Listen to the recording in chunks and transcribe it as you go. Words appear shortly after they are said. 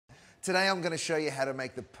Today I'm going to show you how to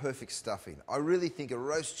make the perfect stuffing. I really think a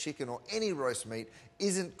roast chicken or any roast meat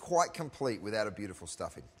isn't quite complete without a beautiful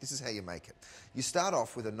stuffing. This is how you make it. You start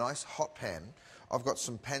off with a nice hot pan. I've got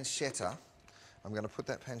some pancetta. I'm going to put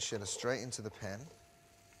that pancetta straight into the pan.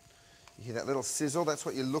 You hear that little sizzle? That's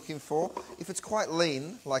what you're looking for. If it's quite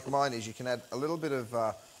lean, like mine is, you can add a little bit of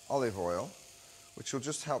olive oil, which will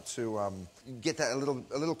just help to get that a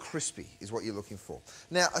little crispy, is what you're looking for.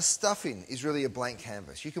 Now, a stuffing is really a blank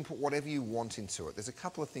canvas. You can put whatever you want into it. There's a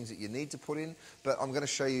couple of things that you need to put in, but I'm going to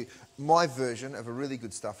show you my version of a really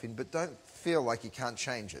good stuffing, but don't feel like you can't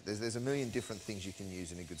change it. There's a million different things you can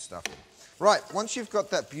use in a good stuffing. Right, once you've got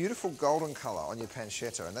that beautiful golden colour on your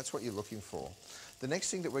pancetta, and that's what you're looking for, the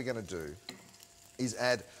next thing that we're going to do is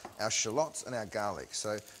add our shallots and our garlic.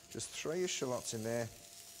 So just throw your shallots in there.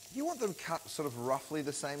 You want them cut sort of roughly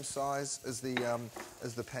the same size as the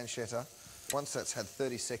pancetta. Once that's had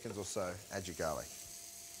 30 seconds or so, add your garlic.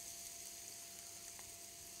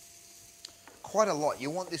 Quite a lot. You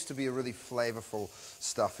want this to be a really flavourful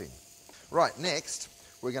stuffing. Right, next,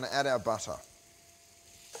 we're going to add our butter.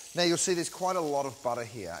 Now, you'll see there's quite a lot of butter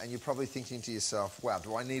here, and you're probably thinking to yourself, wow,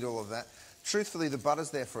 do I need all of that? Truthfully, the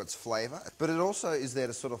butter's there for its flavour, but it also is there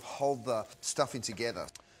to sort of hold the stuffing together.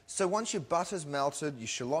 So once your butter's melted, your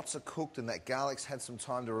shallots are cooked, and that garlic's had some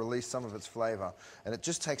time to release some of its flavour, and it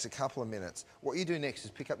just takes a couple of minutes, what you do next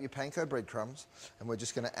is pick up your panko breadcrumbs, and we're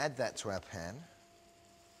just going to add that to our pan.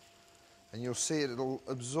 And you'll see it'll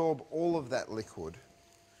absorb all of that liquid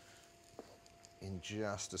in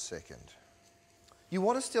just a second. You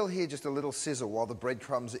want to still hear just a little sizzle while the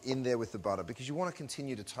breadcrumbs are in there with the butter, because you want to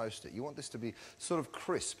continue to toast it. You want this to be sort of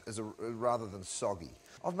crisp rather than soggy.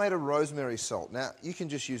 I've made a rosemary salt. Now, you can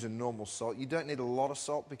just use a normal salt. You don't need a lot of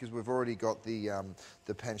salt because we've already got the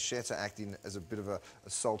pancetta acting as a bit of a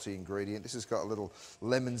salty ingredient. This has got a little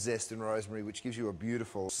lemon zest and rosemary, which gives you a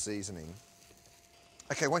beautiful seasoning.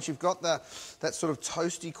 Okay, once you've got that sort of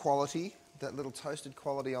toasty quality, that little toasted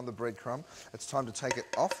quality on the breadcrumb, it's time to take it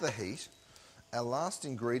off the heat. Our last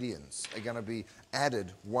ingredients are going to be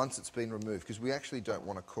added once it's been removed, because we actually don't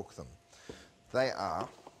want to cook them. They are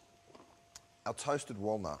our toasted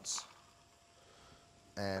walnuts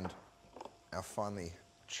and our finely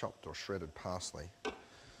chopped or shredded parsley.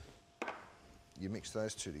 You mix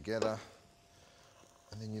those two together,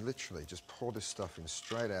 and then you literally just pour this stuff in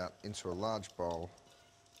straight out into a large bowl.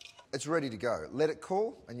 It's ready to go. Let it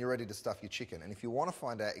cool, and you're ready to stuff your chicken. And if you want to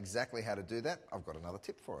find out exactly how to do that, I've got another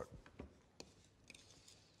tip for it.